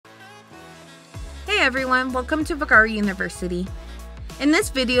everyone, welcome to Vagaro University. In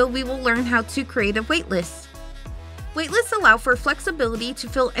this video, we will learn how to create a waitlist. Waitlists allow for flexibility to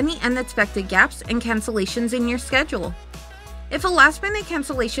fill any unexpected gaps and cancellations in your schedule. If a last-minute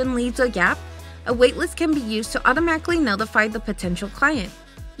cancellation leaves a gap, a waitlist can be used to automatically notify the potential client.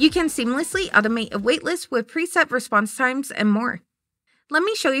 You can seamlessly automate a waitlist with preset response times and more. Let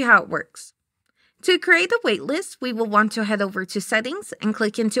me show you how it works. To create a waitlist, we will want to head over to Settings and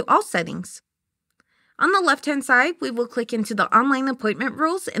click into All Settings. On the left-hand side, we will click into the Online Appointment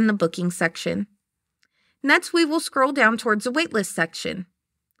Rules in the Booking section. Next, we will scroll down towards the Waitlist section.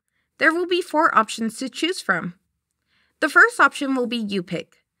 There will be 4 options to choose from. The first option will be You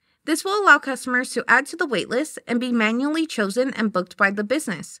Pick. This will allow customers to add to the waitlist and be manually chosen and booked by the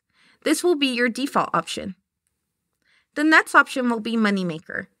business. This will be your default option. The next option will be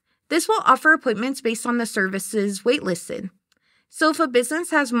Moneymaker. This will offer appointments based on the services waitlisted. So if a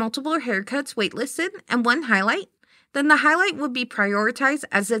business has multiple haircuts waitlisted and one highlight, then the highlight will be prioritized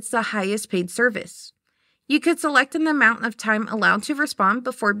as it's the highest paid service. You could select an amount of time allowed to respond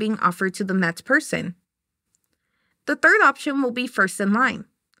before being offered to the next person. The third option will be First in Line.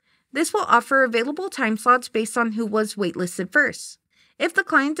 This will offer available time slots based on who was waitlisted first. If the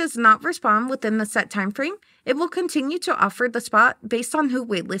client does not respond within the set time frame, it will continue to offer the spot based on who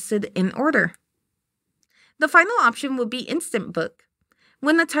waitlisted in order. The final option will be Instant Book.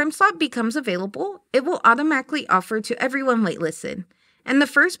 When the time slot becomes available, it will automatically offer to everyone waitlisted, and the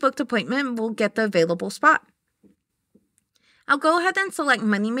first booked appointment will get the available spot. I'll go ahead and select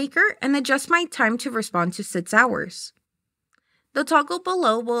Moneymaker and adjust my time to respond to 6 hours. The toggle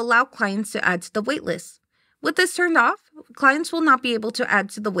below will allow clients to add to the waitlist. With this turned off, clients will not be able to add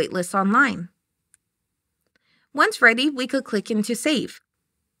to the waitlist online. Once ready, we could click into Save.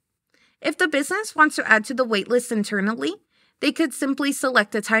 If the business wants to add to the waitlist internally, they could simply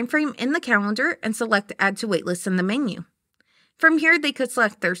select a time frame in the calendar and select Add to Waitlist in the menu. From here, they could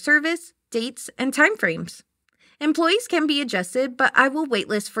select their service, dates, and time frames. Employees can be adjusted, but I will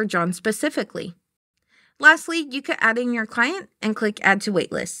waitlist for John specifically. Lastly, you could add in your client and click Add to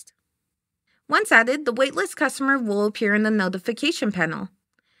Waitlist. Once added, the waitlist customer will appear in the notification panel.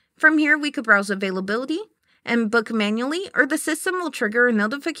 From here, we could browse availability and book manually, or the system will trigger a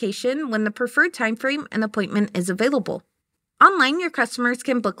notification when the preferred time frame and appointment is available. Online, your customers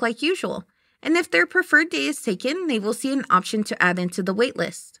can book like usual, and if their preferred day is taken, they will see an option to add into the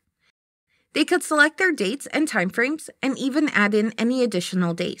waitlist. They could select their dates and timeframes and even add in any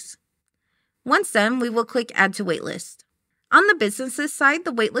additional days. Once done, we will click Add to Waitlist. On the business's side,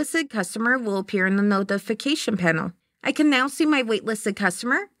 the waitlisted customer will appear in the notification panel. I can now see my waitlisted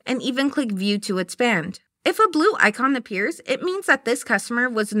customer and even click View to expand. If a blue icon appears, it means that this customer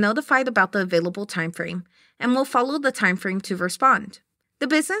was notified about the available time frame and will follow the time frame to respond. The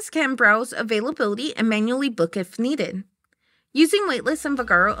business can browse availability and manually book if needed. Using waitlists in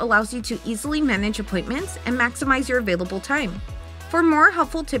Vagaro allows you to easily manage appointments and maximize your available time. For more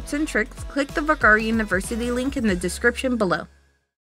helpful tips and tricks, click the Vagaro University link in the description below.